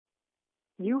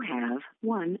You have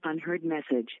one unheard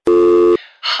message.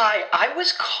 Hi, I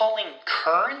was calling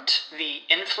Current, the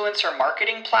influencer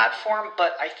marketing platform,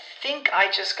 but I think I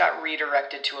just got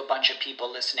redirected to a bunch of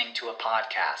people listening to a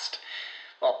podcast.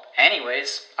 Well,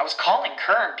 anyways, I was calling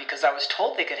Current because I was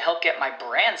told they could help get my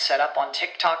brand set up on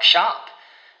TikTok Shop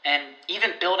and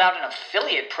even build out an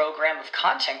affiliate program of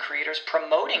content creators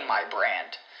promoting my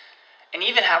brand. And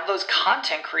even have those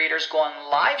content creators go on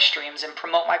live streams and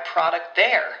promote my product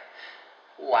there.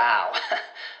 Wow,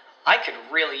 I could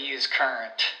really use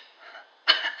Current.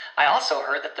 I also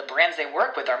heard that the brands they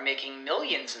work with are making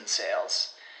millions in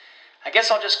sales. I guess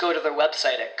I'll just go to their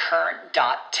website at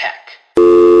current.tech.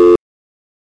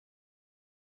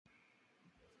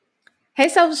 Hey,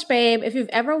 Selfish Babe. If you've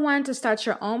ever wanted to start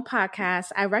your own podcast,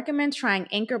 I recommend trying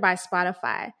Anchor by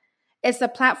Spotify. It's the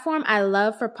platform I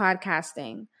love for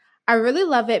podcasting. I really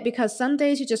love it because some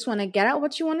days you just want to get out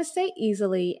what you want to say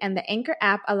easily, and the Anchor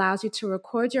app allows you to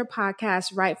record your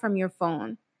podcast right from your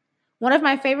phone. One of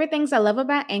my favorite things I love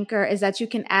about Anchor is that you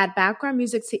can add background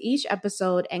music to each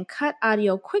episode and cut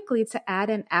audio quickly to add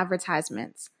in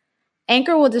advertisements.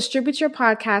 Anchor will distribute your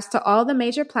podcast to all the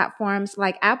major platforms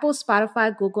like Apple,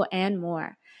 Spotify, Google, and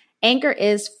more. Anchor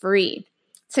is free.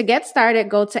 To get started,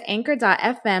 go to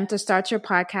anchor.fm to start your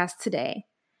podcast today.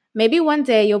 Maybe one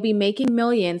day you'll be making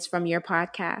millions from your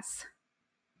podcast.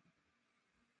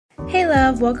 Hey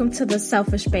love, welcome to the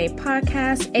Selfish Babe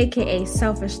podcast, aka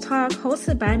Selfish Talk,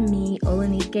 hosted by me,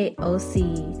 Olenike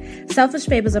OC. Selfish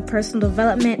Babe is a personal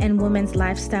development and women's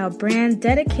lifestyle brand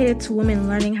dedicated to women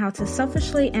learning how to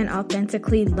selfishly and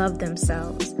authentically love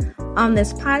themselves. On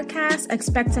this podcast,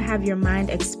 expect to have your mind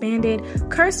expanded,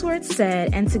 curse words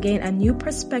said, and to gain a new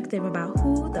perspective about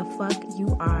who the fuck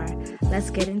you are. Let's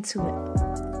get into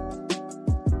it.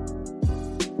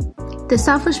 The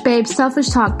Selfish Babe Selfish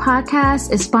Talk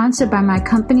podcast is sponsored by my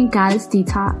company, Goddess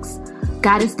Detox.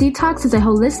 Goddess Detox is a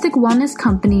holistic wellness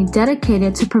company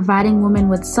dedicated to providing women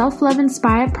with self-love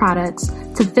inspired products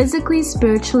to physically,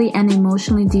 spiritually, and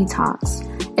emotionally detox.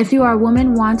 If you are a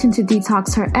woman wanting to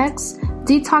detox her ex,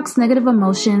 detox negative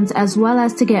emotions, as well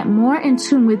as to get more in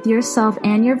tune with yourself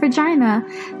and your vagina,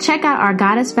 check out our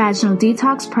Goddess Vaginal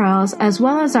Detox Pearls, as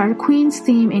well as our Queen's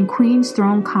Theme and Queen's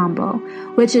Throne combo,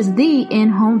 which is the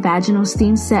in-home vaginal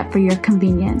steam set for your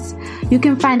convenience. You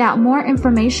can find out more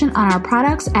information on our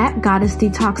products at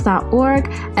goddessdetox.org,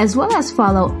 as well as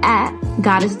follow at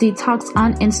Goddess Detox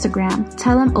on Instagram.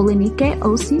 Tell them Olenike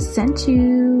OC sent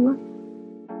you.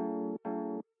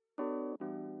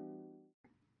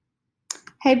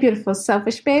 Hey, beautiful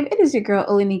Selfish Babe. It is your girl,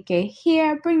 Olenike,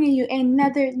 here, bringing you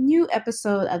another new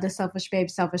episode of the Selfish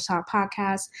Babe Selfish Talk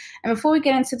podcast. And before we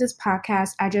get into this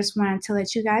podcast, I just wanted to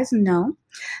let you guys know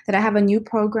that I have a new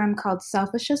program called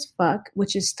Selfish as Fuck,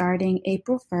 which is starting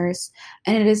April 1st.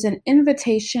 And it is an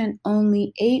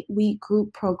invitation-only 8-week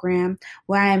group program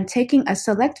where I am taking a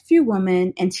select few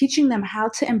women and teaching them how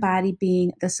to embody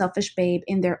being the selfish babe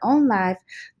in their own life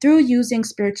through using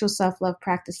spiritual self-love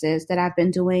practices that I've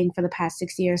been doing for the past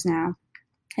 6 years now.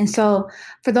 And so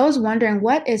for those wondering,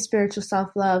 what is spiritual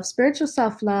self-love? Spiritual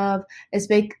self-love is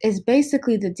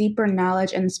basically the deeper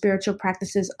knowledge and spiritual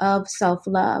practices of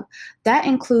self-love. That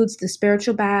includes the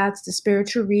spiritual baths, the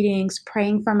spiritual readings,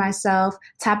 praying for myself,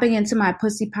 tapping into my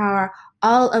pussy power,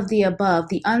 all of the above,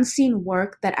 the unseen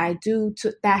work that I do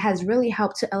that has really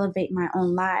helped to elevate my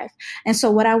own life. And so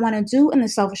what I want to do in the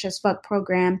Selfish as Fuck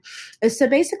program is to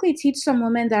basically teach some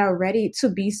women that are ready to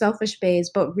be selfish babes,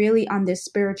 but really on this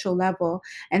spiritual level.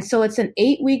 And so it's an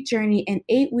 8-week journey, an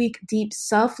 8-week deep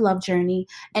self-love journey.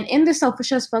 And in the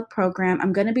Selfish as Fuck program,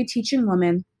 I'm going to be teaching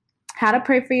women how to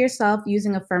pray for yourself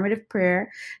using affirmative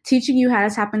prayer, teaching you how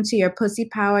to tap into your pussy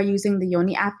power using the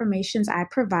yoni affirmations I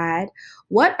provide,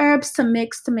 what herbs to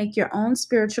mix to make your own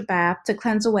spiritual bath to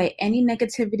cleanse away any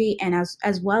negativity and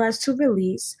as well as to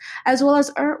release, as well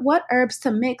as what herbs to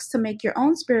mix to make your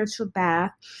own spiritual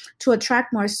bath to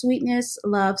attract more sweetness,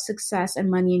 love, success,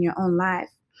 and money in your own life.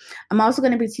 I'm also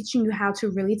going to be teaching you how to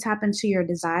really tap into your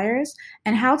desires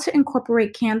and how to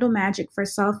incorporate candle magic for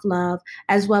self-love,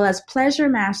 as well as pleasure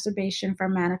masturbation for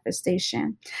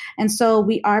manifestation. And so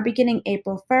we are beginning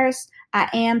April 1st. I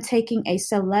am taking a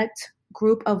select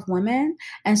group of women.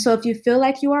 And so if you feel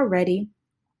like you are ready,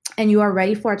 and you are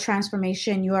ready for a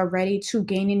transformation, you are ready to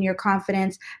gain in your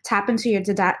confidence, tap into your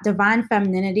divine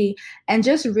femininity, and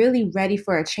just really ready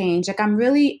for a change. Like, I'm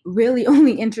really, really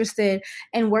only interested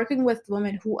in working with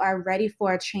women who are ready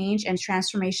for a change and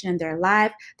transformation in their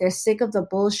life. They're sick of the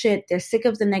bullshit. They're sick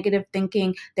of the negative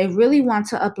thinking. They really want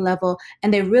to up level,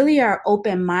 and they really are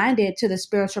open-minded to the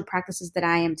spiritual practices that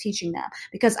I am teaching them,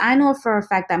 because I know for a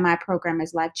fact that my program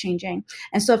is life-changing.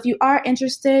 And so if you are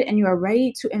interested and you are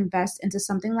ready to invest into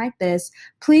something like this,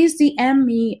 please DM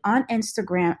me on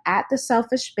Instagram at the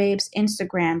Selfish Babes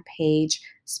Instagram page,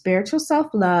 Spiritual Self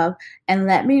Love, and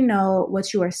let me know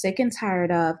what you are sick and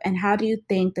tired of and how do you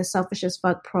think the Selfish as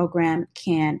Fuck program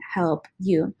can help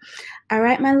you. All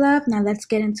right, my love, now let's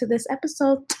get into this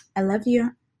episode. I love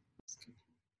you.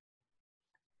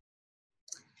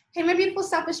 Hey, my beautiful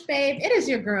Selfish Babe. It is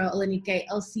your girl, Olenike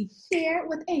LC, here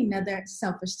with another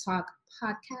Selfish Talk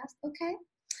podcast, okay?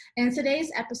 In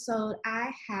today's episode,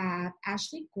 I have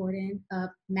Ashley Gordon of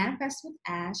Manifest with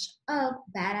Ash of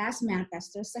Badass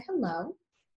Manifestor. Say hello.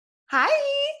 Hi.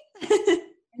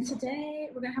 And today,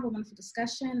 we're going to have a wonderful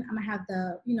discussion. I'm going to have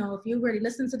if you already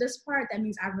listened to this part, that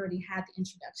means I've already had the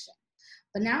introduction.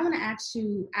 But now I want to ask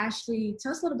you, Ashley,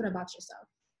 tell us a little bit about yourself.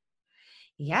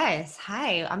 Yes.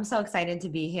 Hi. I'm so excited to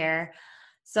be here.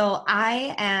 So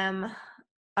I am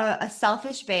a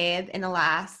selfish babe in the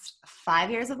last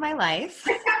 5 years of my life.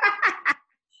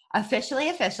 Officially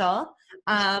official.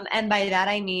 And by that,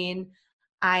 I mean,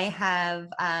 I have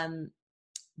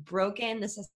broken the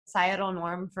societal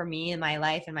norm for me and my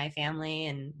life and my family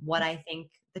and what I think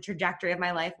the trajectory of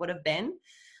my life would have been.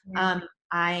 Yeah.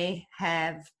 I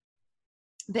have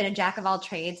been a jack of all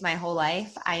trades my whole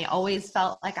life. I always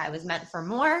felt like I was meant for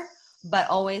more, but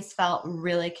always felt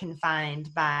really confined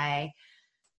by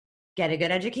get a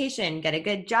good education, get a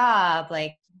good job,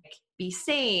 like be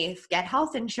safe, get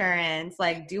health insurance,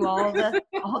 like do all the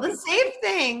safe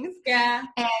things. Yeah.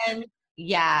 And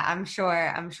yeah, I'm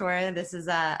sure this is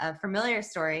a familiar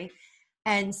story.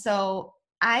 And so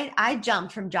I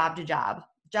jumped from job to job,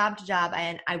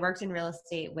 and I worked in real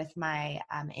estate with my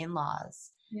in-laws.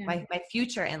 Yeah. My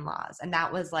future in-laws. And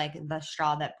that was like the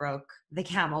straw that broke the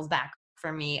camel's back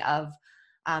for me of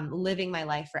living my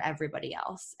life for everybody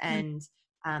else. And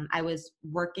I was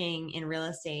working in real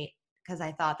estate because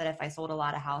I thought that if I sold a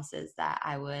lot of houses that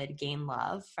I would gain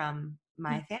love from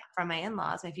my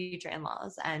in-laws, my future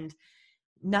in-laws. And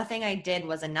nothing I did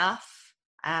was enough.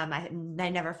 I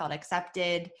never felt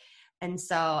accepted. And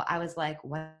so I was like,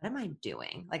 what am I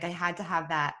doing? Like, I had to have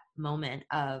that moment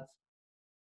of,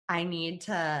 I need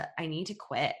to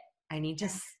quit. I need to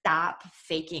stop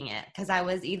faking it, because I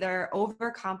was either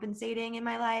overcompensating in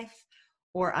my life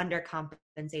or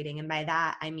undercompensating. And by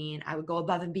that, I mean, I would go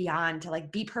above and beyond to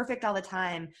like be perfect all the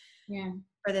time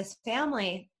for this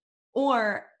family.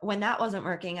 Or when that wasn't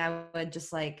working, I would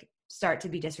just like start to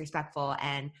be disrespectful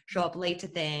and show up late to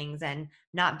things and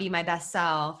not be my best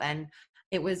self. And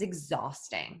it was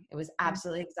exhausting. It was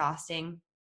absolutely exhausting,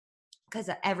 because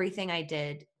everything I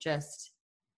did just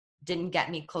didn't get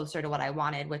me closer to what I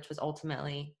wanted, which was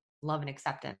ultimately love and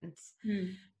acceptance.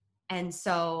 And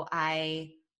so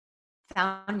I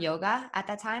found yoga at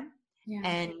that time.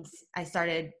 And I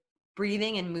started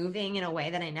breathing and moving in a way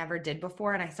that I never did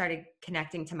before. And I started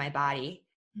connecting to my body.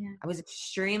 I was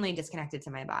extremely disconnected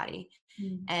to my body.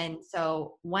 And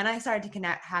so when I started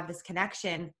to have this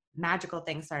connection, magical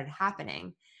things started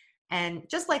happening. And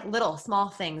just like little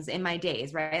small things in my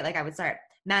days, right? Like I would start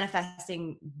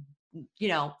manifesting,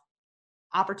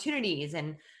 opportunities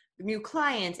and new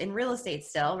clients in real estate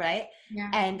still, right?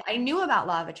 And I knew about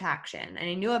law of attraction and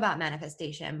I knew about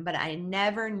manifestation, but I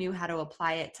never knew how to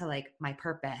apply it to like my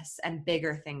purpose and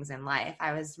bigger things in life.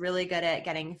 I was really good at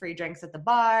getting free drinks at the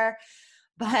bar,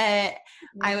 but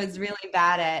I was really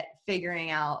bad at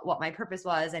figuring out what my purpose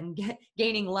was and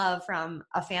gaining love from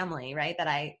a family, right?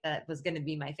 That was going to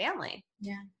be my family.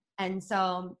 And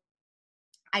so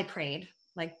I prayed,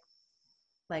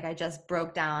 like I just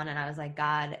broke down and I was like,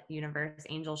 God, universe,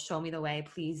 angels, show me the way.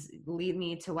 Please lead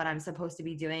me to what I'm supposed to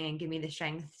be doing and give me the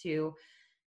strength to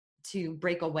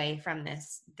break away from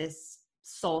this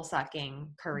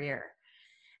soul-sucking career.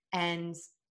 And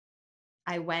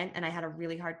I went and I had a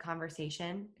really hard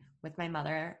conversation with my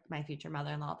mother, my future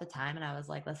mother-in-law at the time. And I was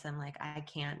like, listen, like I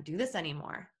can't do this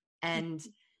anymore. And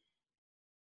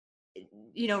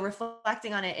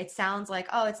reflecting on it, it sounds like,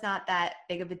 oh, it's not that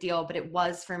big of a deal, but it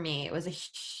was for me. It was a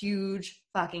huge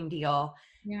fucking deal.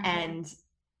 And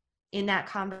in that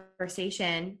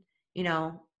conversation,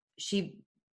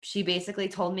 she basically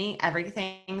told me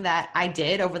everything that I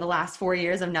did over the last 4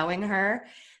 years of knowing her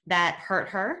that hurt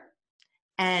her.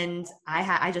 And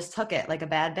I just took it like a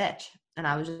bad bitch. And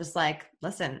I was just like,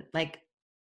 listen, like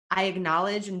I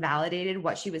acknowledged and validated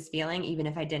what she was feeling, even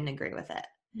if I didn't agree with it.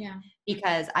 Yeah.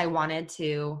 Because I wanted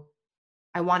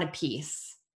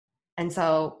peace. And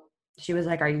so she was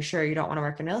like, are you sure you don't want to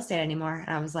work in real estate anymore?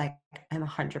 And I was like, I'm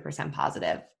 100%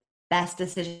 positive. Best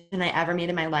decision I ever made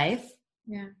in my life.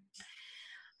 Yeah.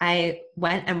 I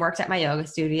went and worked at my yoga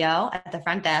studio at the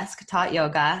front desk, taught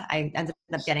yoga. I ended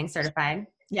up getting certified.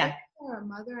 Yeah. Her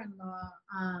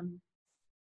mother-in-law,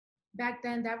 back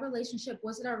then, that relationship,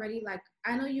 was it already like,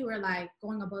 I know you were like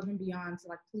going above and beyond to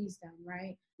like please them,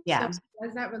 right? Yeah. So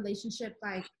was that relationship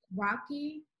like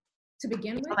rocky to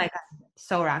begin with? Oh my God.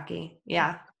 So rocky.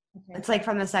 Yeah. Okay. It's like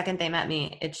from the second they met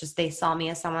me, it's just they saw me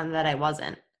as someone that I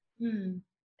wasn't.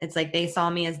 It's like they saw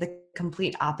me as the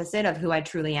complete opposite of who I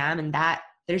truly am. And that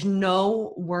there's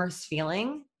no worse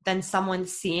feeling than someone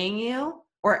seeing you,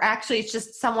 or actually it's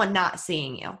just someone not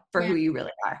seeing you for who you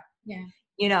really are. Yeah.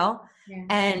 You know? Yeah.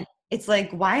 And it's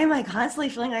like, why am I constantly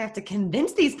feeling like I have to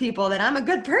convince these people that I'm a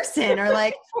good person, or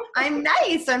like I'm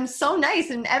nice, I'm so nice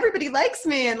and everybody likes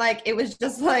me? And like, it was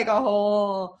just like a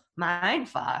whole mind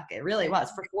fuck. It really was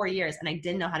for 4 years. And I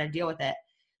didn't know how to deal with it.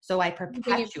 So I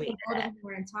perpetuated it.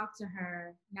 And talk to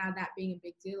her now, that being a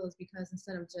big deal is because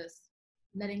instead of just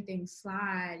letting things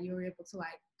slide, you were able to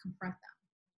like confront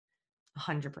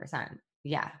them. 100%.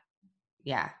 Yeah.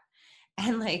 Yeah.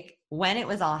 And like when it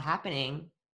was all happening,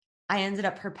 I ended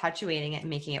up perpetuating it and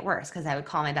making it worse, because I would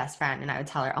call my best friend and I would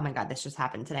tell her, oh my God, this just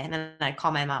happened today. And then I'd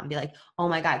call my mom and be like, oh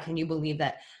my God, can you believe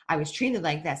that I was treated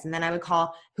like this? And then I would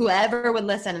call whoever would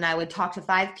listen, and I would talk to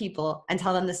 5 people and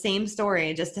tell them the same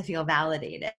story just to feel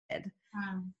validated.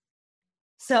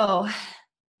 So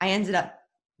I ended up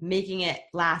making it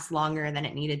last longer than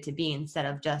it needed to be, instead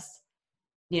of just,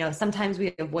 you know, sometimes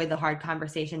we avoid the hard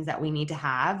conversations that we need to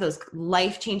have, those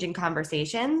life-changing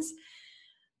conversations.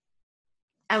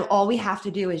 And all we have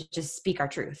to do is just speak our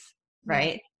truth,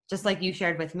 right? Just like you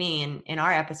shared with me in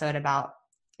our episode about,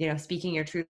 you know, speaking your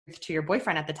truth to your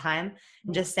boyfriend at the time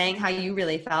and just saying how you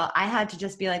really felt. I had to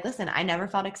just be like, listen, I never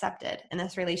felt accepted in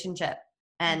this relationship.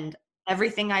 And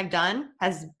everything I've done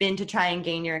has been to try and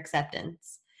gain your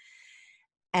acceptance.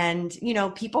 And, you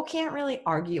know, people can't really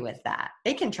argue with that.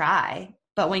 They can try,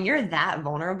 but when you're that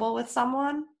vulnerable with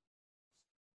someone,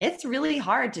 it's really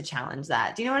hard to challenge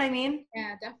that. Do you know what I mean?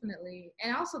 Yeah, definitely.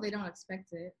 And also they don't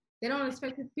expect it.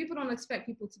 People don't expect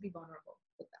people to be vulnerable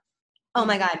with them. Oh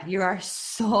my God, you are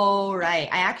so right.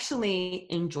 I actually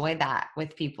enjoy that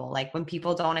with people. Like when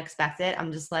people don't expect it,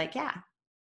 I'm just like, yeah,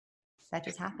 that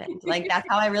just happened. Like that's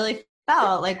how I really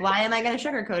felt. Like, why am I going to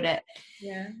sugarcoat it?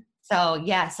 Yeah.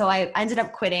 So I ended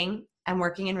up quitting and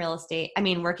working in real estate. I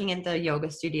mean, working in the yoga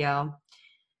studio.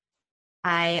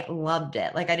 I loved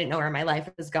it. Like I didn't know where my life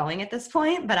was going at this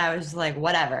point, but I was just like,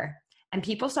 whatever. And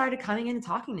people started coming in and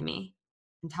talking to me.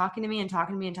 And talking to me and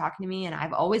talking to me and talking to me. And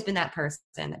I've always been that person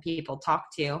that people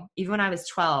talk to. Even when I was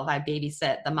 12, I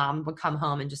babysit. The mom would come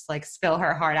home and just like spill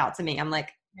her heart out to me. I'm like,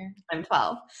 I'm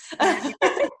 12.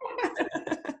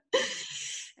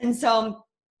 And so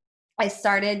I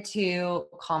started to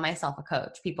call myself a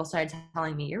coach. People started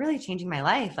telling me, you're really changing my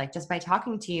life. Like just by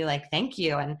talking to you, like, thank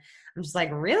you. And I'm just like,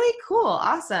 really cool.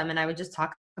 Awesome. And I would just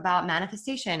talk about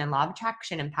manifestation and law of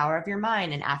attraction and power of your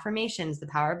mind and affirmations, the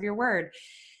power of your word.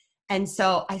 And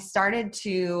so I started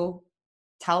to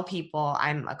tell people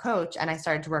I'm a coach, and I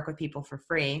started to work with people for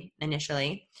free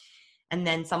initially. And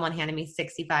then someone handed me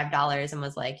 $65 and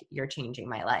was like, you're changing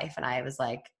my life. And I was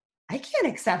like, I can't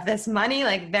accept this money,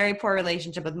 like very poor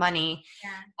relationship with money.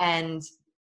 Yeah. And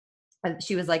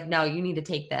she was like, no, you need to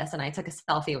take this. And I took a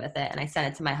selfie with it and I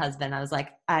sent it to my husband. I was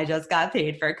like, I just got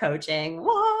paid for coaching.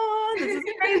 What? This is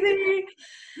crazy.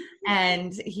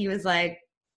 And he was like,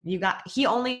 he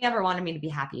only ever wanted me to be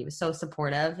happy. He was so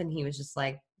supportive. And he was just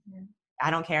like,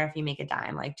 I don't care if you make a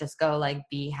dime, like just go like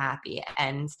be happy.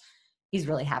 And he's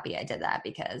really happy I did that,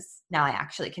 because now I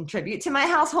actually contribute to my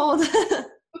household.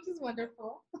 Which is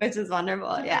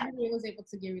wonderful. Yeah. He was able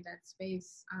to give you that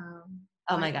space.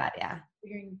 Oh my God. Yeah.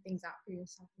 Figuring things out for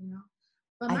yourself, you know?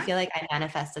 But I feel like I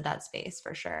manifested that space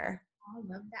for sure. I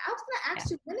love that. I was going to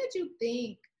ask you, when did you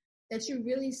think that you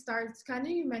really started, kind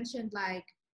of, you mentioned like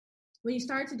when you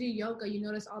started to do yoga, you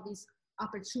noticed all these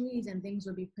opportunities and things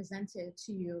would be presented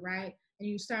to you, right? And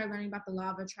you started learning about the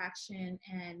law of attraction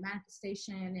and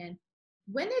manifestation. And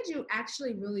when did you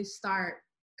actually really start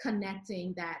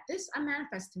connecting that I'm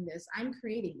manifesting this, I'm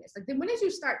creating this? Like, then when did you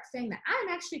start saying that I'm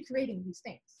actually creating these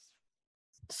things?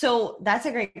 So that's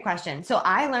a great question. So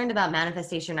I learned about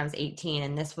manifestation when I was 18,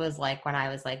 and this was like when I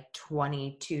was like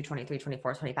 22, 23,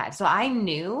 24, 25. So I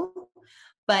knew,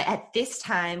 but at this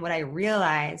time, what I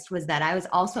realized was that I was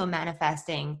also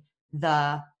manifesting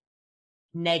the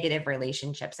negative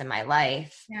relationships in my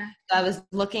life. Yeah. So I was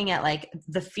looking at like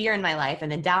the fear in my life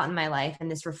and the doubt in my life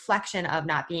and this reflection of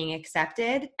not being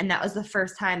accepted. And that was the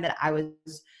first time that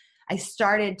I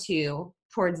started to,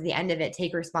 towards the end of it,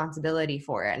 take responsibility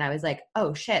for it. And I was like,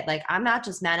 oh shit, like I'm not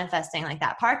just manifesting like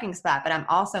that parking spot, but I'm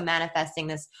also manifesting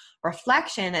this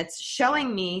reflection that's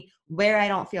showing me where I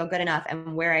don't feel good enough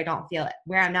and where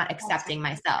I'm not accepting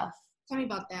myself. Tell me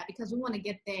about that, because we want to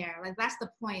get there. Like, that's the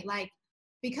point. Like,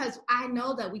 because I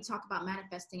know that we talk about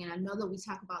manifesting, and I know that we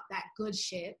talk about that good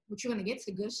shit, which you're going to get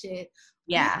to good shit.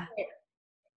 Yeah.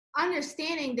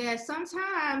 Understanding that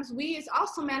sometimes we is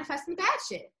also manifesting bad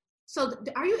shit. So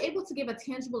are you able to give a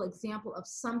tangible example of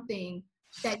something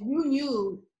that you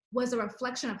knew was a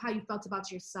reflection of how you felt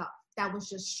about yourself that was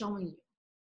just showing you?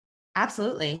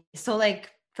 Absolutely. So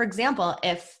like, for example,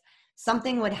 if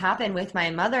something would happen with my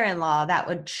mother-in-law that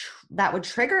would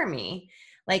trigger me,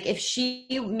 like if she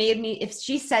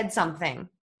said something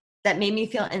that made me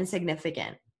feel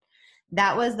insignificant,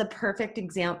 that was the perfect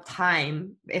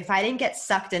time. If I didn't get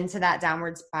sucked into that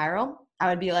downward spiral, I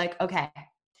would be like, okay,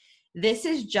 this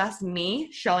is just me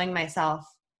showing myself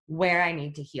where I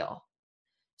need to heal.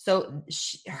 So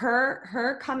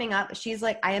her coming up, she's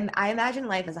like, I imagine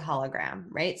life as a hologram,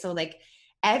 right? So like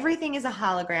everything is a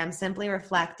hologram, simply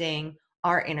reflecting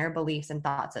our inner beliefs and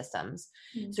thought systems.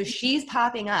 Mm-hmm. So she's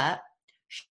popping up,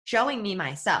 showing me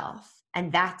myself,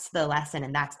 and that's the lesson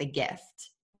and that's the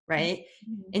gift, right?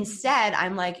 Mm-hmm. Instead,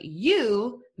 I'm like,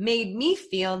 you made me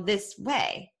feel this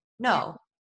way. No,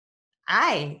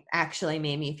 I actually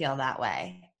made me feel that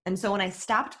way. And so when I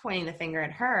stopped pointing the finger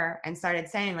at her and started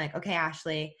saying like, okay,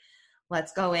 Ashley,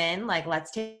 let's go in, like,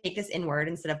 let's take this inward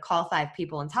instead of call 5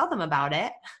 people and tell them about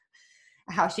it,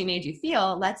 how she made you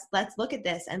feel. Let's look at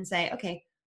this and say, okay,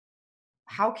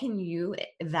 how can you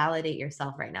validate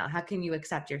yourself right now? How can you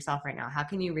accept yourself right now? How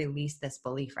can you release this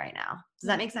belief right now? Does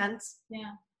that make sense?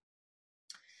 Yeah.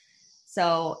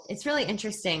 So it's really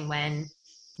interesting when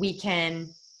we can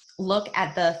look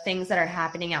at the things that are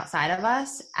happening outside of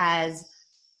us as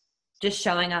just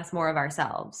showing us more of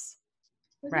ourselves,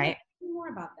 right? More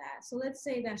about that. So let's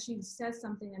say that she says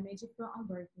something that made you feel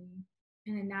unworthy,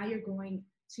 and then now you're going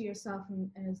to yourself and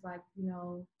it's like, you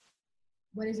know,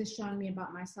 what is it showing me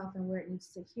about myself and where it needs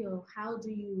to heal? How do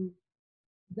you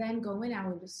then go in, I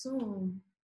would assume,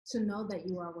 to know that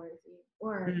you are worthy,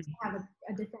 or to have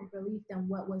a different belief than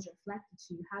what was reflected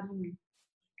to you? How do you,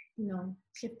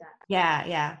 shift that?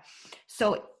 Yeah.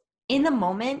 So in the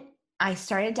moment, I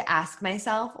started to ask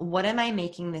myself, what am I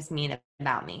making this mean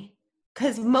about me?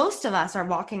 Because most of us are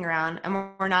walking around and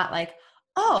we're not like,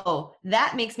 oh,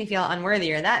 that makes me feel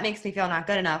unworthy, or that makes me feel not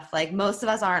good enough. Like most of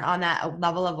us aren't on that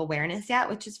level of awareness yet,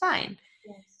 which is fine.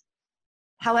 Yes.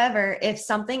 However, if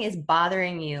something is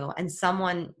bothering you and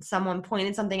someone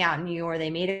pointed something out in you, or they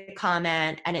made a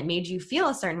comment and it made you feel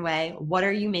a certain way, what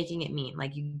are you making it mean?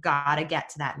 Like you gotta get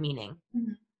to that meaning.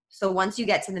 Mm-hmm. So once you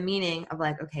get to the meaning of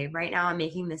like, okay, right now I'm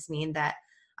making this mean that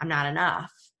I'm not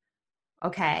enough.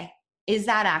 Okay, is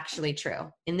that actually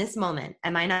true? In this moment,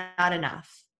 am I not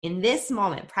enough? In this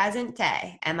moment, present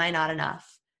day, am I not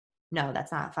enough? No,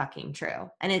 that's not fucking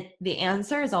true. And the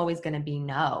answer is always going to be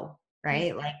no, right?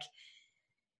 Mm-hmm. Like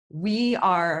we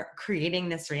are creating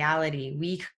this reality.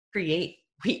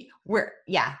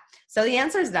 So the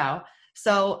answer is no.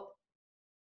 So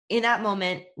in that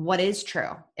moment, what is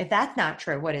true? If that's not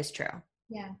true, what is true?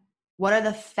 Yeah. What are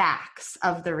the facts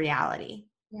of the reality?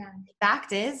 Yeah. The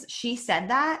fact is, she said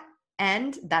that,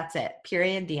 and that's it.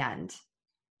 Period. The end.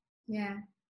 Yeah.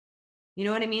 You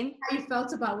know what I mean? How you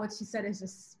felt about what she said is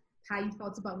just how you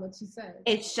felt about what she said.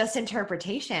 It's just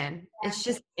interpretation. Yeah.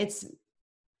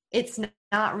 It's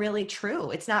not really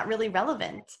true. It's not really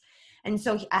relevant. And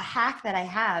so a hack that I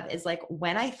have is like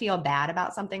when I feel bad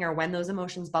about something, or when those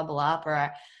emotions bubble up, or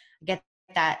I get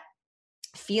that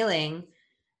feeling,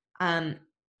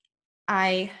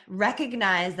 I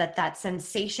recognize that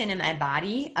sensation in my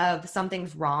body of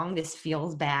something's wrong, this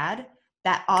feels bad,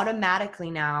 that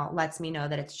automatically now lets me know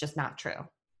that it's just not true.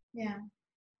 Yeah.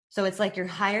 So it's like your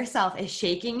higher self is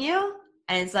shaking you,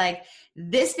 and it's like,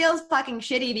 this feels fucking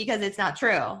shitty because it's not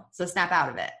true. So snap out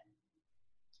of it.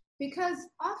 Because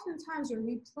oftentimes we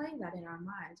replay that in our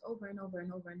minds over and over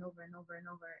and over and over and over and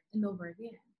over and over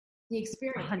again. The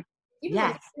experience. Even though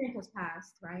the experience was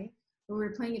past, right? But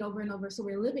we're playing it over and over, so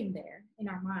we're living there in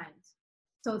our minds.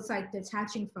 So it's like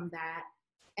detaching from that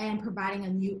and providing a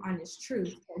new honest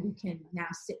truth that we can now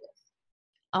sit with.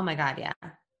 Oh my God, yeah.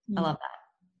 Mm-hmm. I love that.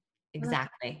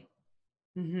 Exactly.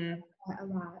 Mm-hmm. A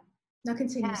lot. No,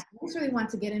 continue. Yeah. I just really want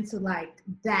to get into like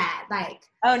that, like.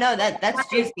 Oh no, that's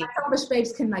juicy. Selfish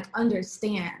babes can like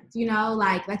understand, like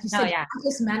you said, Oh yeah. not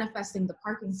just manifesting the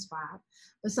parking spot,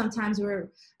 but sometimes we're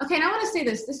okay. And I want to say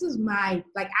this. This is my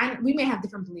we may have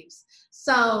different beliefs.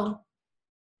 So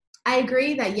I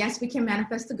agree that yes, we can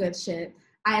manifest the good shit.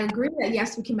 I agree that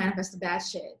yes, we can manifest the bad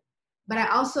shit. But I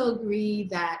also agree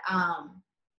that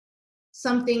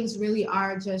some things really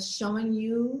are just showing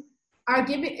you, are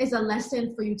giving is a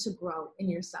lesson for you to grow in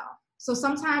yourself. So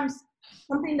sometimes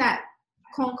something that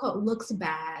quote unquote looks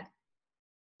bad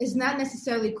is not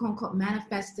necessarily quote unquote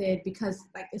manifested because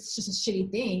like it's just a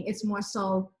shitty thing. It's more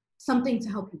so something to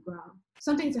help you grow.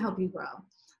 Something to help you grow.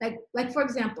 Like for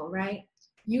example, right?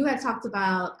 You had talked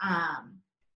about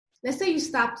let's say you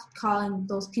stopped calling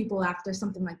those people after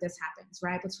something like this happens,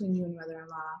 right? Between you and your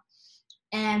mother-in-law.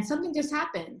 And something just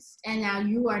happens. And now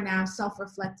you are now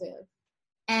self-reflective.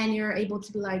 And you're able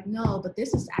to be like, no, but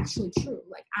this is actually true.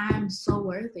 Like, I'm so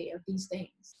worthy of these things.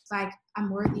 It's like,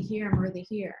 I'm worthy here, I'm worthy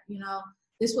here.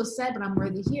 This was said, but I'm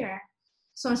worthy here.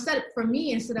 So instead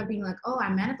of being like, oh, I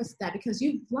manifested that, because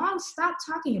you've long stopped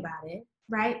talking about it,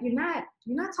 right? You're not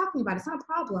talking about it. It's not a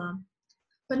problem.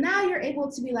 But now you're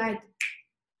able to be like,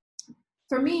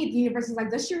 for me, the universe is like,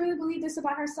 does she really believe this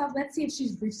about herself? Let's see if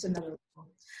she's reached another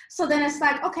level. So then it's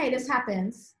like, okay, this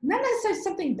happens. Not necessarily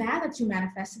something bad that you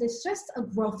manifested. It's just a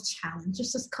growth challenge.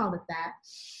 Just call it that.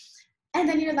 And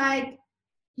then you're like,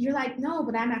 no,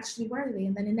 but I'm actually worthy.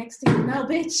 And then the next thing you know,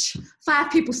 bitch, 5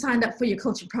 people signed up for your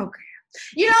coaching program.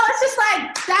 It's just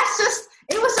like,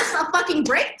 it was just a fucking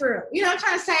breakthrough. You know what I'm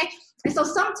trying to say? And so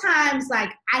sometimes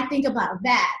like I think about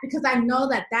that because I know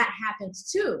that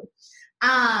happens too.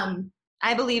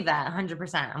 I believe that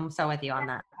 100%. I'm so with you on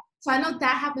that. So I know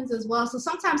that happens as well. So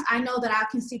sometimes I know that I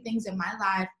can see things in my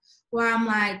life where I'm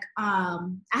like, I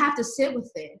have to sit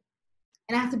with it.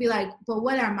 And I have to be like, but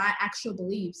what are my actual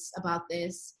beliefs about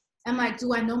this? And like,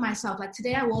 do I know myself? Like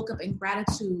today I woke up in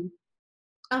gratitude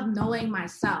of knowing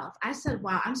myself. I said,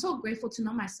 wow, I'm so grateful to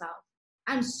know myself.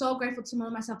 I'm so grateful to know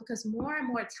myself because more and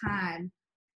more time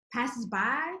passes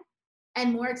by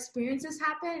and more experiences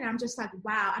happen. And I'm just like,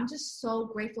 wow, I'm just so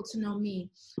grateful to know me.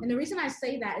 And the reason I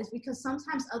say that is because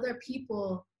sometimes other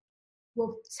people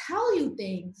will tell you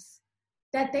things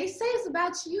that they say is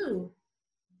about you.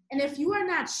 And if you are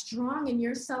not strong in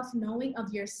your self-knowing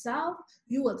of yourself,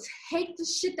 you will take the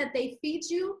shit that they feed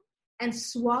you and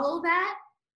swallow that,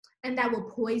 and that will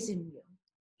poison you.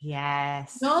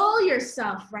 Yes. Know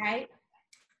yourself, right?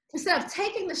 Instead of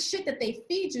taking the shit that they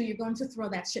feed you, you're going to throw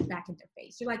that shit back in their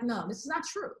face. You're like, no, this is not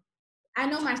true. I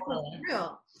know myself is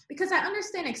real. Because I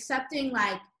understand accepting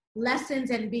like lessons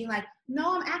and being like,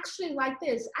 no, I'm actually like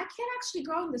this. I can't actually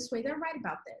grow in this way. They're right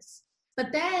about this.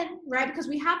 But then, right, because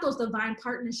we have those divine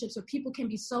partnerships where people can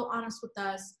be so honest with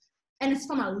us, and it's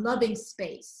from a loving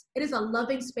space. It is a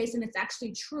loving space, and it's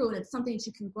actually true, and it's something that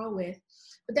you can grow with.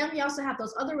 But then we also have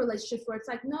those other relationships where it's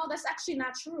like, no, that's actually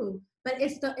not true. But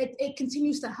it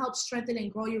continues to help strengthen and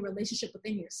grow your relationship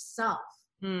within yourself.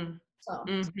 So.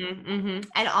 And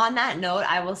on that note,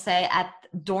 I will say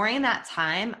during that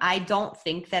time, I don't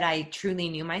think that I truly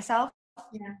knew myself.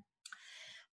 Yeah.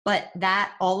 But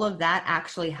all of that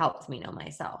actually helped me know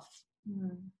myself.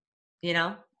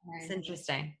 Right. It's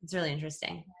interesting. It's really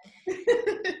interesting.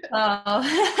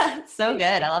 Oh, so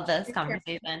good. I love this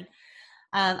conversation.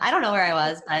 I don't know where I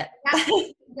was, but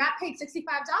you got paid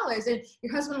 $65 and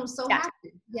your husband was so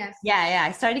happy. Yes. Yeah.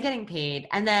 I started getting paid.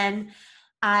 And then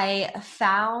I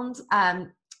found,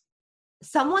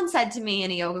 someone said to me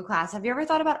in a yoga class, have you ever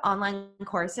thought about online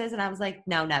courses? And I was like,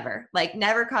 no, never. Like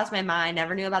never crossed my mind,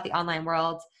 never knew about the online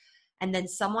world. And then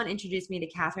someone introduced me to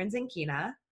Catherine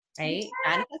Zankina, right?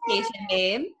 Manifestation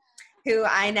babe, who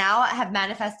I now have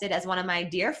manifested as one of my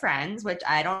dear friends, which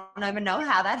I don't even know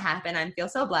how that happened. I feel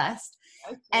so blessed.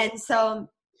 Okay. And so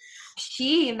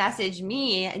she messaged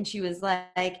me and she was like,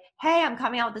 hey, I'm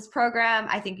coming out with this program.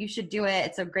 I think you should do it.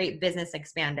 It's a great business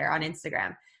expander on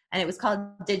Instagram. And it was called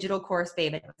Digital Course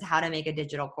Babe. It's how to make a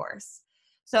digital course.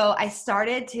 So I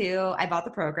bought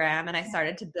the program and I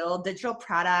started to build digital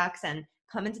products and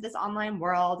come into this online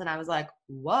world. And I was like,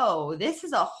 whoa, this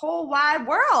is a whole wide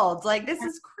world. Like, this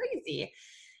is crazy.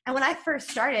 And when I first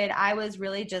started, I was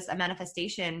really just a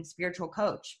manifestation spiritual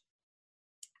coach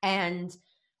and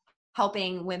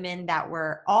helping women that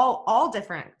were all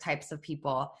different types of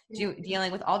people,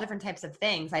 dealing with all different types of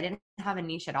things. I didn't have a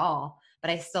niche at all,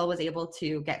 but I still was able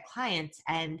to get clients.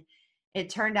 And it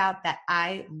turned out that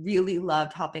I really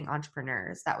loved helping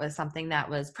entrepreneurs. That was something that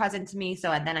was present to me. So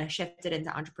then I shifted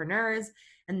into entrepreneurs,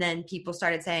 and then people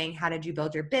started saying, how did you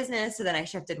build your business? So then I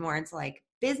shifted more into like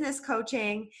business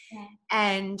coaching.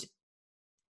 And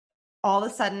all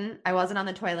of a sudden, I wasn't on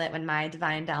the toilet when my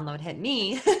divine download hit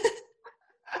me.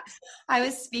 I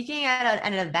was speaking at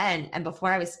an event, and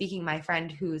before I was speaking, my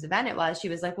friend whose event it was, she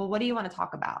was like, well, what do you want to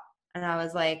talk about? And I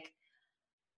was like,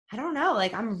 I don't know.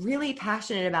 Like, I'm really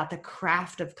passionate about the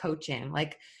craft of coaching,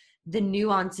 like the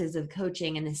nuances of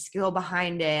coaching and the skill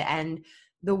behind it and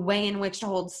the way in which to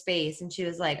hold space. And she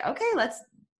was like, okay, let's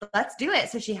do it.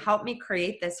 So she helped me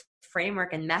create this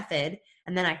framework and method.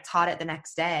 And then I taught it the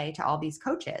next day to all these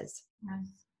coaches. Yes.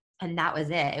 And that was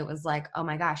it. It was like, oh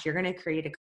my gosh, you're going to create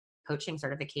a coaching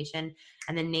certification.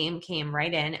 And the name came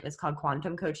right in. It was called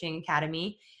Quantum Coaching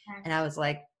Academy. Yes. And I was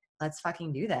like, let's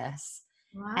fucking do this.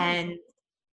 Wow. And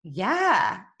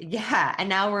yeah. And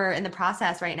now we're in the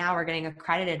process right now. We're getting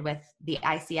accredited with the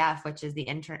ICF, which is the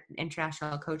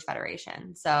International Coach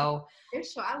Federation. So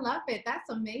Sure. I love it. That's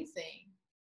amazing.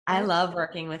 I love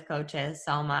working with coaches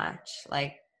so much.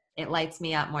 Like, it lights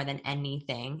me up more than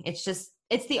anything. It's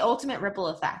the ultimate ripple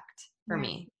effect for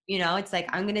me. You know, it's like,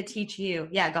 I'm going to teach you.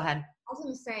 Yeah, go ahead. I was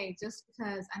going to say, just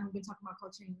because I know we've been talking about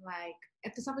coaching, like,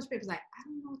 if the Selfish Babe is like, I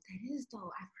don't know what that is,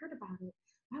 though. I've heard about it.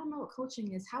 I don't know what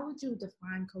coaching is. How would you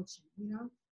define coaching, you know?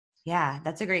 Yeah,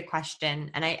 that's a great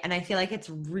question. And I feel like it's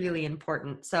really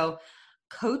important. So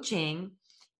coaching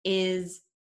is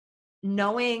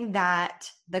knowing that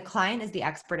the client is the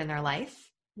expert in their life.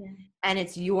 Yeah. And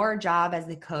it's your job as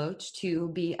the coach to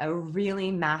be a really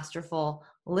masterful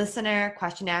listener,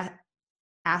 question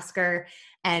asker,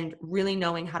 and really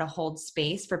knowing how to hold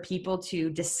space for people to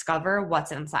discover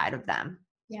what's inside of them.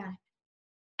 Yeah.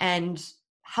 And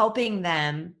helping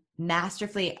them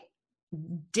masterfully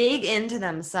dig into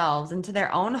themselves, into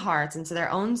their own hearts, into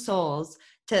their own souls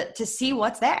to see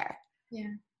what's there.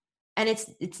 Yeah. And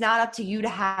it's not up to you to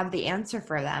have the answer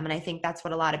for them. And I think that's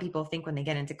what a lot of people think when they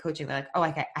get into coaching. They're like, oh,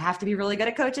 I have to be really good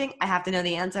at coaching. I have to know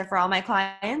the answer for all my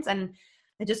clients. And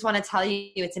I just want to tell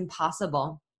you, it's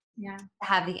impossible to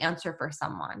have the answer for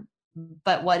someone.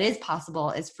 But what is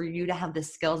possible is for you to have the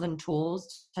skills and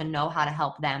tools to know how to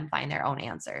help them find their own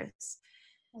answers.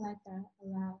 I like that a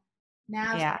lot.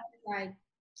 Now, yeah. Like,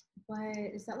 but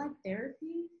is that like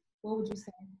therapy? What would you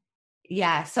say?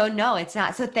 Yeah. So no, it's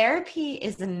not. So therapy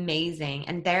is amazing.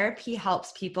 And therapy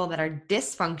helps people that are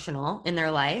dysfunctional in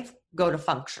their life go to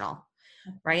functional,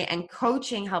 right? And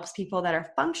coaching helps people that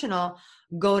are functional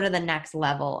go to the next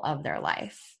level of their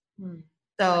life.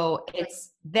 So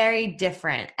it's very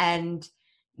different. And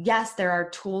yes, there are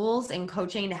tools in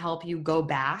coaching to help you go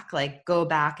back and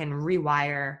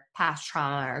rewire past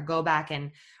trauma, or go back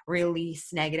and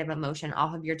release negative emotion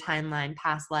off of your timeline,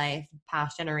 past life,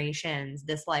 past generations,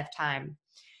 this lifetime.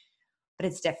 But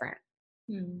it's different.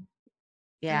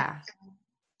 Yeah.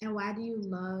 And why do you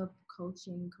love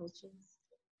coaching coaches?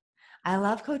 I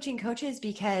love coaching coaches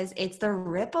because it's the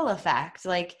ripple effect.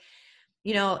 Like,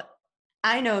 you know,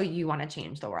 I know you want to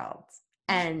change the world.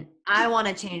 And I want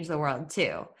to change the world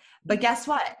too. But guess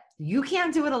what? You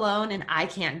can't do it alone, and I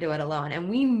can't do it alone. And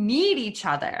we need each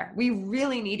other. We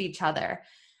really need each other.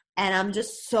 And I'm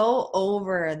just so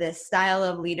over this style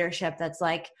of leadership that's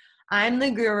like, I'm the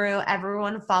guru,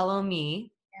 everyone follow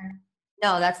me. Yeah.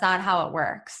 No, that's not how it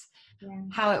works. Yeah.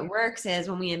 How it works is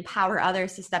when we empower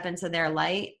others to step into their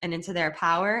light and into their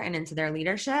power and into their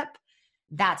leadership,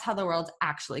 that's how the world's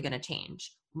actually going to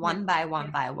change, one by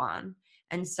one.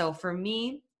 And so for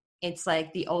me, it's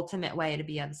like the ultimate way to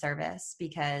be of service,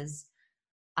 because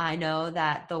I know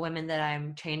that the women that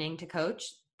I'm training to coach,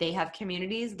 they have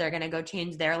communities, they're going to go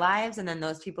change their lives. And then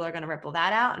those people are going to ripple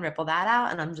that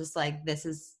out. And I'm just like, this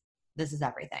is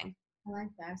everything. I like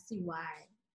that. I see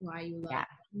why you love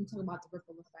when you talk about the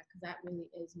ripple effect, because that really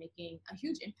is making a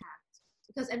huge impact.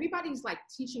 Because everybody's like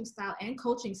teaching style and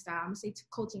coaching style, I'm gonna say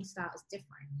coaching style is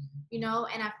different, you know,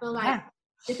 and I feel like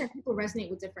different people resonate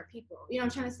with different people. You know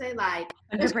what I'm trying to say? Like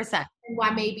 100%.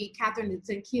 Why maybe Catherine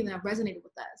Zenkina resonated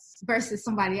with us versus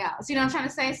somebody else. You know what I'm trying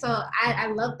to say? So I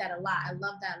love that a lot. I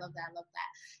love that.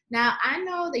 Now, I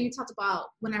know that you talked about,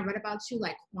 when I read about you,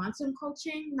 like quantum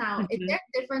coaching. Now, is there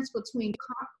a difference between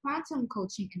quantum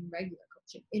coaching and regular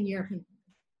coaching, in your opinion?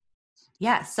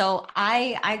 Yeah. So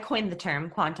I coined the term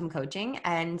quantum coaching,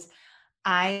 and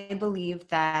I believe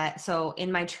that, so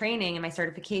in my training and my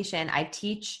certification, I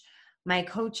teach my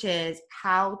coaches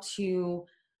how to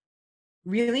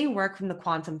really work from the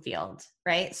quantum field,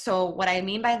 right? So what I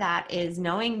mean by that is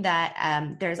knowing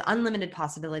that there's unlimited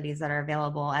possibilities that are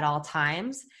available at all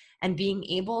times, and being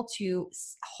able to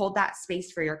hold that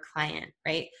space for your client,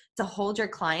 right? To hold your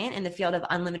client in the field of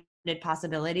unlimited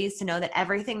possibilities, to know that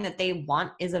everything that they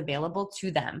want is available to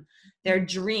them. Their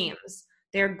dreams,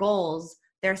 their goals,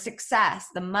 their success,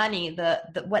 the money, the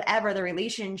whatever, the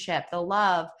relationship, the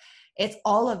love, it's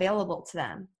all available to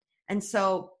them. And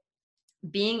so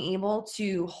being able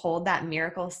to hold that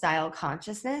miracle style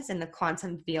consciousness in the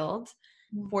quantum field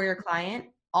for your client,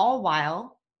 all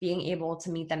while being able to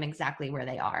meet them exactly where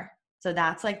they are. So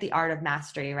that's like the art of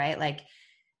mastery, right? Like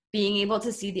being able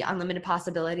to see the unlimited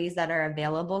possibilities that are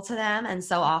available to them. And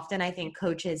so often I think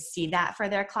coaches see that for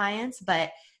their clients,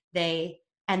 but they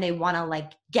want to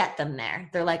like get them there.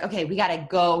 They're like, okay, we got to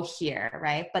go here,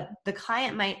 right? But the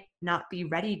client might not be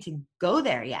ready to go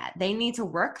there yet. They need to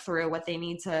work through what they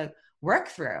need to work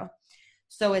through.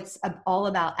 So it's all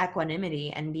about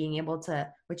equanimity and being able to,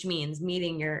 which means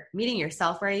meeting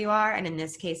yourself where you are. And in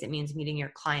this case, it means meeting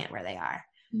your client where they are.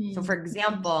 Mm-hmm. So for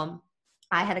example,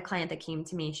 I had a client that came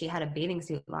to me, she had a bathing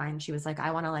suit line. She was like,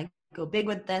 I want to like go big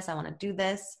with this. I want to do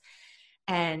this.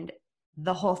 And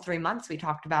the whole 3 months we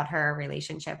talked about her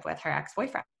relationship with her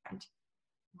ex-boyfriend.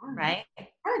 Right?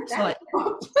 So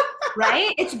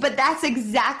right? But that's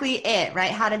exactly it,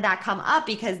 right? How did that come up?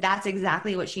 Because that's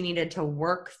exactly what she needed to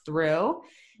work through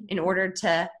in order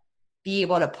to be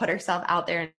able to put herself out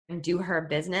there and do her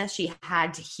business. She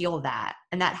had to heal that,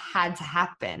 and that had to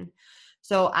happen.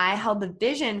 So I held the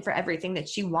vision for everything that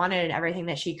she wanted and everything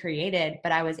that she created,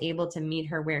 but I was able to meet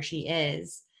her where she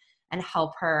is and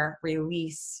help her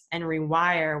release and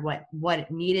rewire what it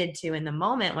needed to in the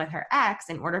moment with her ex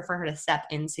in order for her to step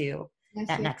into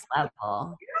that next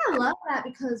level. I love that,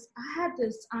 because I had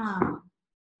this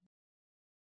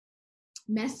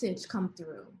message come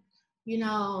through, you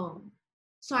know.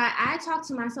 So I talk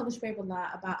to my Selfish Babe a lot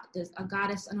about a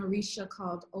goddess, an Orisha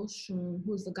called Oshun,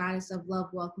 who's the goddess of love,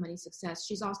 wealth, money, success.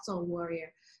 She's also a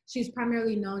warrior. She's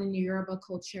primarily known in the Yoruba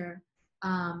culture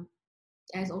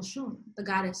as Oshun, the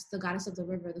goddess of the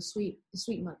river, the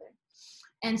sweet mother.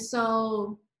 And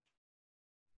so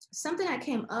something that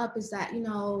came up is that, you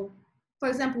know, for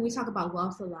example, we talk about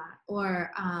wealth a lot, or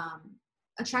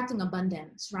attracting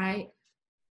abundance, right?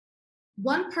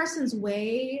 One person's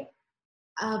way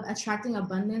of attracting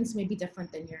abundance may be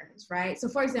different than yours, right? So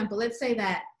for example, let's say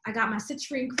that I got my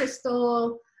citrine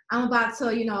crystal. I'm about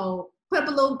to, you know, put up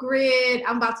a little grid.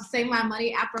 I'm about to say my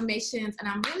money affirmations, and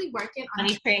I'm really working on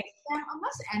it. I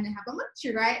must end and have a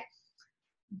much, right?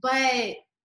 But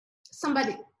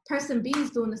person B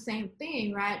is doing the same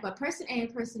thing, right? But person A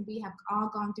and person B have all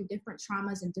gone through different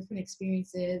traumas and different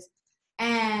experiences.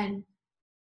 And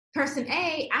person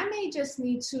A, I may just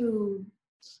need to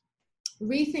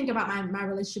rethink about my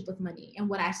relationship with money and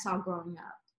what I saw growing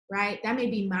up, right? That may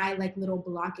be my like little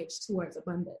blockage towards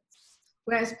abundance.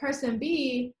 Whereas person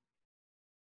B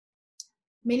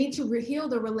may need to heal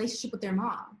the relationship with their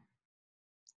mom.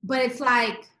 But it's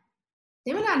like,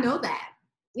 they may not know that.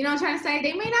 You know what I'm trying to say?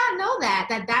 They may not know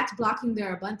that that's blocking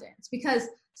their abundance, because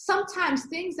sometimes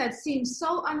things that seem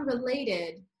so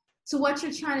unrelated to what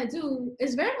you're trying to do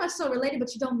is very much so related,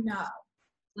 but you don't know.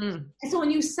 And so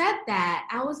when you said that,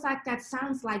 I was like, that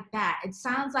sounds like that. It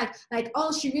sounds like,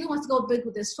 oh, she really wants to go big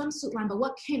with this swimsuit line. But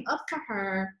what came up for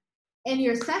her in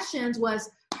your sessions was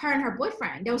her and her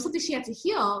boyfriend. There was something she had to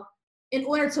heal in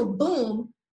order to,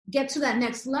 boom, get to that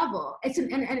next level. It's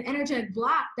an energetic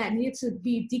block that needed to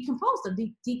be decomposed or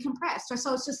decompressed.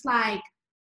 So it's just like,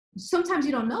 sometimes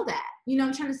you don't know that. You know what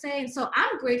I'm trying to say? And so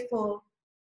I'm grateful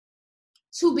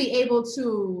to be able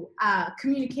to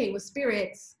communicate with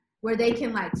spirits where they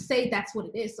can like say that's what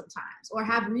it is sometimes, or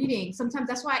have readings. Sometimes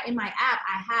that's why in my app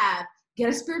I have get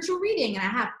a spiritual reading, and I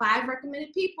have 5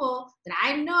 recommended people that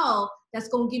I know that's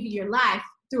going to give you your life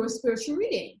through a spiritual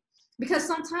reading. Because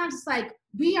sometimes it's like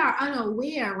we are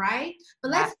unaware, right?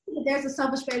 But let's see if there's a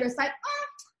selfish baby that's like,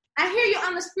 I hear you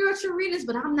on the spiritual readings,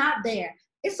 but I'm not there.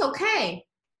 It's okay.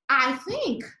 I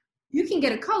think you can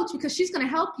get a coach, because she's going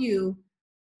to help you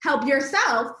help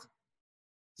yourself.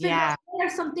 Yeah. There are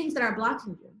some things that are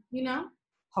blocking you, you know?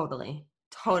 Totally.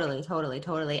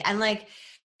 And like,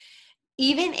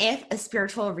 even if a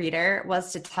spiritual reader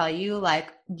was to tell you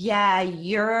like, yeah,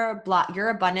 your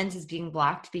abundance is being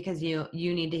blocked because you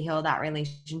need to heal that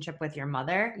relationship with your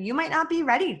mother, you might not be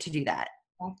ready to do that.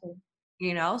 Exactly.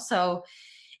 You know? So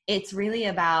it's really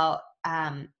about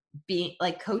being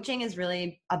like, coaching is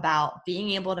really about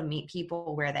being able to meet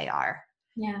people where they are.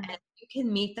 Yeah. And you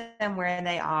can meet them where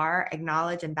they are,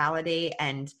 acknowledge and validate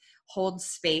and hold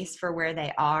space for where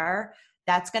they are.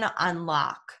 That's going to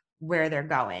unlock where they're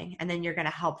going. And then you're going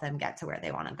to help them get to where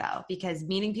they want to go, because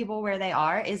meeting people where they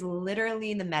are is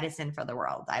literally the medicine for the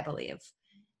world, I believe.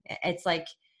 It's like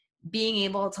being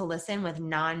able to listen with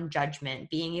non-judgment,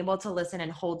 being able to listen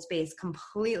and hold space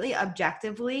completely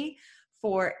objectively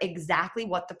for exactly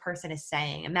what the person is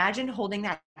saying. Imagine holding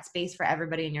that space for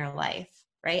everybody in your life,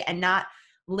 right? And not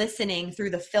listening through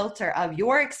the filter of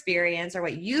your experience or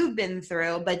what you've been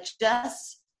through, but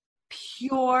just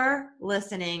pure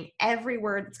listening, every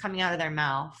word that's coming out of their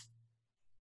mouth,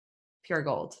 pure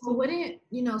gold. Well, wouldn't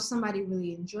somebody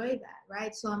really enjoy that,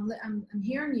 right? So I'm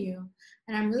hearing you,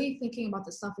 and I'm really thinking about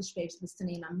the selfish babes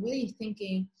listening. I'm really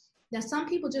thinking that some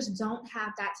people just don't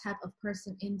have that type of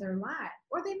person in their life,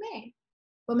 or they may,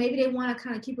 but maybe they want to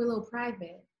kind of keep it a little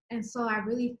private. And so I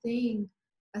really think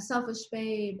a selfish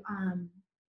babe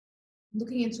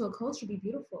looking into a coach would be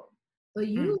beautiful. But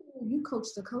you coach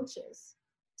the coaches.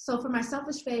 So for my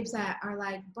selfish babes that are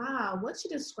like, wow, what you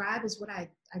describe is what I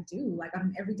do, like on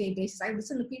an everyday basis. I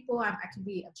listen to people, I can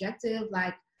be objective,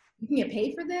 like, you can get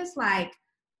paid for this, like,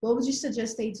 what would you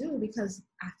suggest they do? Because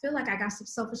I feel like I got some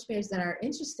selfish babes that are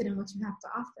interested in what you have to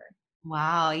offer.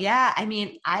 Wow. Yeah. I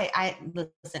mean, I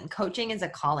listen, coaching is a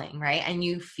calling, right? And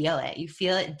you feel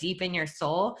it deep in your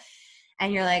soul.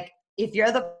 And you're like, if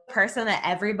you're the person that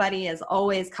everybody is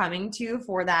always coming to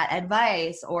for that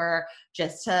advice, or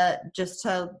just to,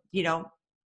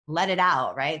 let it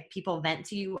out, right? People vent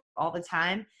to you all the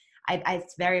time.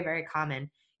 It's very, very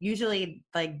common. Usually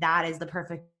like that is the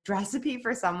perfect recipe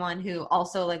for someone who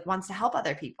also like wants to help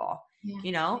other people,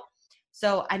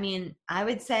 So, I mean, I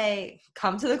would say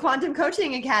come to the Quantum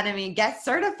Coaching Academy, get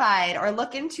certified, or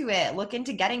look into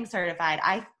getting certified.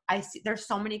 I see there's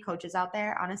so many coaches out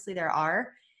there. Honestly, there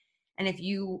are. And if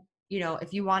you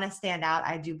want to stand out,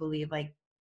 I do believe like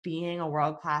being a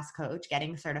world-class coach,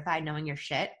 getting certified, knowing your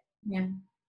shit, and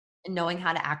knowing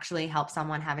how to actually help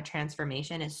someone have a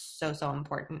transformation is so, so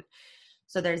important.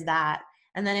 So there's that.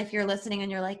 And then if you're listening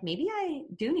and you're like, maybe I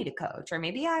do need a coach, or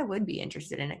maybe I would be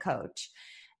interested in a coach.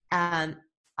 I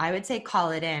would say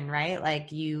call it in, right?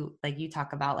 Like you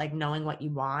talk about like knowing what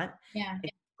you want,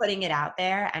 like putting it out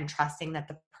there and trusting that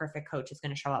the perfect coach is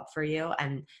going to show up for you,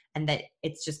 and that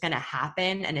it's just going to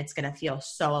happen, and it's going to feel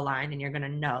so aligned, and you're going to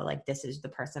know like this is the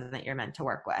person that you're meant to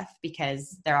work with,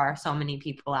 because there are so many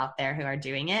people out there who are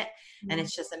doing it. And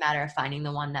it's just a matter of finding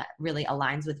the one that really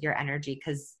aligns with your energy.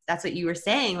 Because that's what you were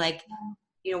saying, like,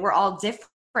 we're all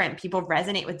different. People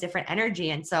resonate with different energy.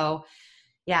 And so,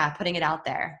 yeah, putting it out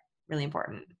there, really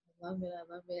important. I love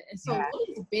it. And so what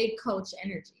is big coach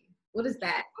energy? What is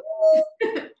that?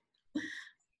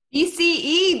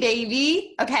 BCE,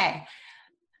 baby. Okay.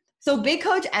 So big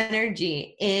coach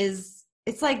energy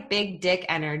it's like big dick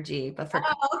energy, but for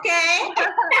okay.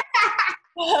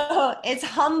 It's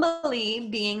humbly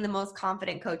being the most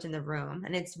confident coach in the room.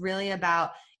 And it's really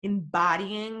about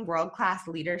embodying world-class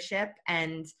leadership,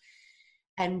 and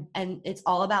it's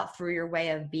all about through your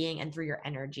way of being and through your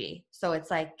energy. So it's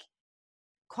like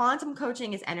quantum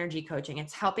coaching is energy coaching.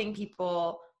 It's helping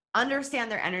people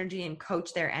understand their energy and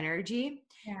coach their energy.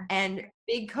 Yeah. And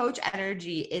big coach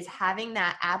energy is having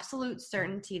that absolute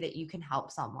certainty that you can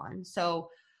help someone. So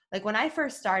like when I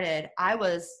first started, I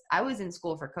was in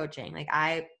school for coaching. Like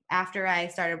after I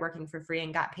started working for free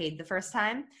and got paid the first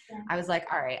time, I was like,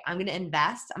 all right, I'm going to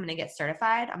invest. I'm going to get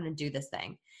certified. I'm going to do this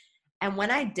thing. And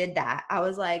when I did that, I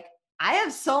was like, I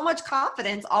have so much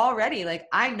confidence already. Like,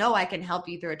 I know I can help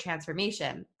you through a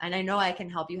transformation, and I know I can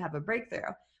help you have a breakthrough.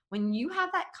 When you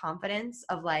have that confidence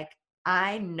of like,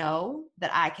 I know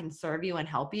that I can serve you and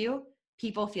help you,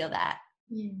 people feel that.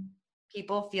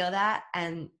 People feel that.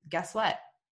 And guess what?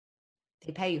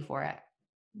 They pay you for it.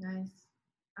 Nice.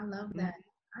 I love that.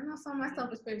 I know some of my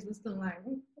selfish babes listening like,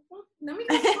 let me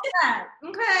get that.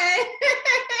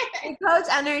 Okay. Coach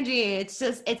energy. It's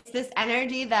this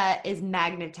energy that is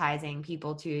magnetizing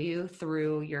people to you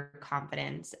through your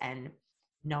confidence and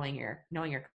knowing your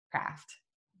craft.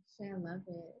 I love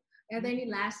it. Are there any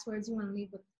last words you want to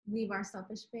leave our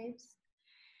selfish babes?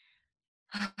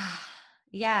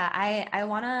 Yeah,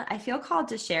 I feel called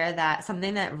to share that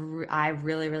something that I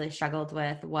really, really struggled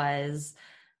with was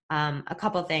a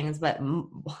couple things, but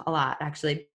a lot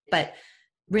actually, but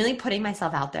really putting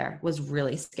myself out there was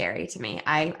really scary to me.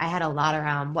 I had a lot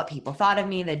around what people thought of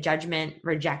me, the judgment,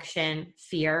 rejection,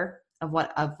 fear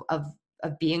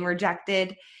of being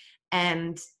rejected.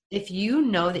 And if you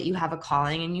know that you have a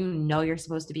calling and you know you're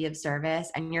supposed to be of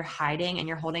service and you're hiding and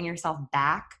you're holding yourself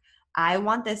back, I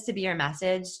want this to be your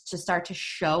message to start to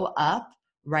show up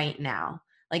right now.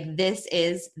 Like, this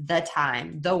is the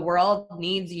time. The world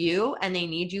needs you, and they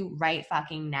need you right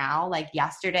fucking now. Like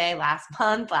yesterday, last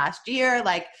month, last year,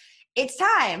 like it's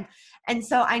time. And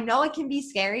so I know it can be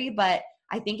scary, but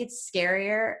I think it's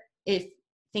scarier if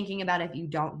you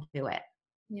don't do it.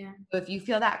 Yeah. So if you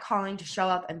feel that calling to show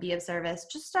up and be of service,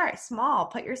 just start small.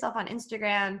 Put yourself on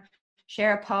Instagram,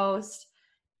 share a post,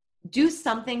 do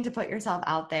something to put yourself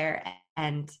out there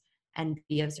and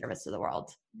be of service to the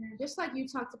world. Yeah, just like you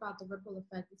talked about the ripple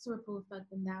effect, it's a ripple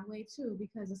effect in that way too,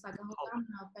 because it's like a whole domino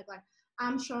effect. Like,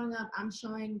 I'm showing up, I'm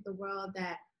showing the world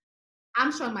that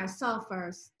I'm showing myself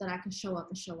first that I can show up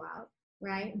and show out,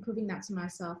 right? And proving that to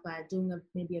myself by doing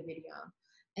maybe a video.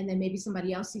 And then maybe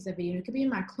somebody else sees that video. And it could be in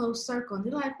my close circle. And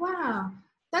they're like, wow,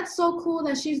 that's so cool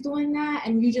that she's doing that.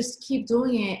 And you just keep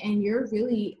doing it. And you're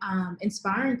really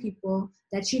inspiring people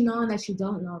that you know and that you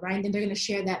don't know, right? And then they're going to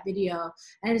share that video.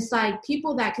 And it's like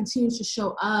people that continue to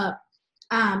show up,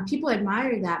 people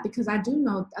admire that, because I do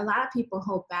know a lot of people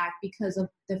hold back because of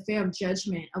the fear of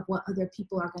judgment of what other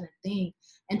people are going to think.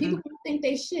 And people don't think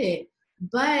they should.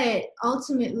 But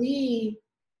ultimately,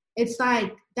 it's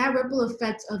like that ripple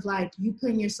effect of like you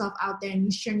putting yourself out there and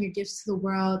you sharing your gifts to the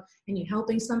world and you're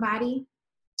helping somebody,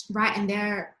 right? And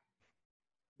they're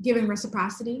giving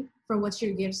reciprocity for what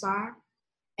your gifts are.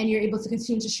 And you're able to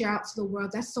continue to share out to the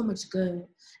world. That's so much good,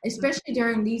 especially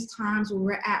during these times where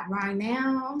we're at right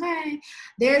now. Okay,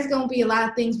 there's going to be a lot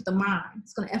of things with the mind.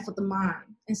 It's going to F with the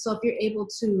mind. And so if you're able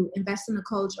to invest in a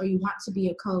coach or you want to be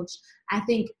a coach, I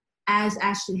think, as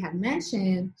Ashley had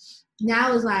mentioned,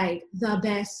 now is like the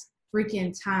best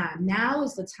freaking time. Now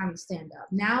is the time to stand up.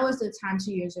 Now is the time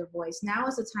to use your voice. Now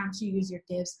is the time to use your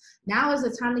gifts. Now is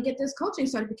the time to get this coaching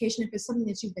certification if it's something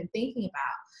that you've been thinking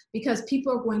about, because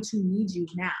people are going to need you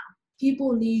now.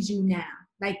 People need you now.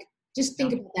 Like, just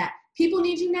think about that. People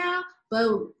need you now,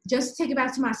 but just take it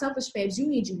back to my selfish babes. You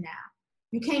need you now.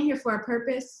 You came here for a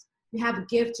purpose. You have a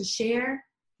gift to share.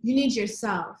 You need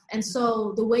yourself. And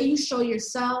so the way you show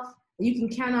yourself that you can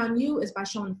count on you is by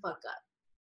showing the fuck up.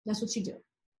 That's what you do.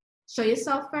 Show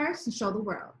yourself first and show the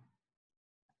world.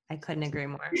 I couldn't agree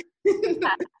more.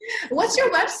 What's your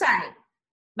website?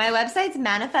 My website's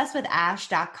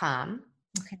manifestwithash.com.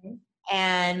 Okay.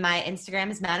 And my Instagram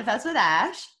is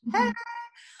manifestwithash.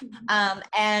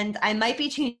 And I might be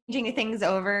changing things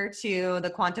over to the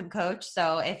Quantum Coach.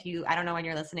 So if you, I don't know when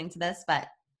you're listening to this, but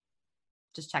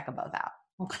just check them both out.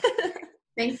 Okay.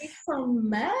 Thank you so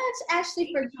much,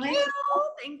 Ashley, for joining us.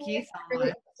 Thank you so really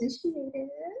much. Appreciate it.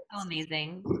 So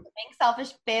amazing. Thanks,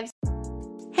 Selfish Babes.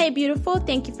 Hey, beautiful.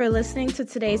 Thank you for listening to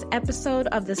today's episode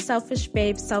of the Selfish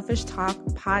Babe Selfish Talk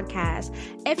podcast.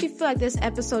 If you feel like this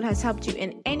episode has helped you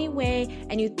in any way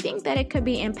and you think that it could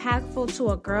be impactful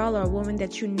to a girl or a woman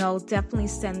that you know, definitely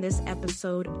send this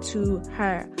episode to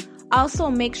her. Also,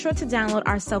 make sure to download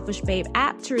our Selfish Babe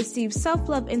app to receive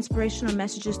self-love inspirational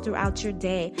messages throughout your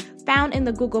day, found in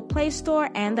the Google Play Store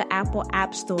and the Apple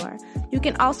App Store. You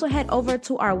can also head over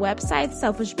to our website,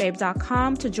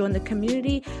 selfishbabe.com, to join the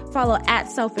community. Follow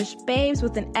 @selfishbabes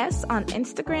with an S on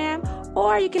Instagram,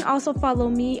 or you can also follow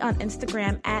me on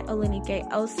Instagram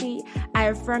 @OlinigeOC. I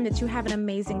affirm that you have an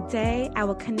amazing day. I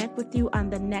will connect with you on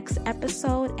the next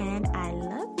episode, and I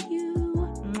love you.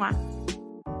 Mwah.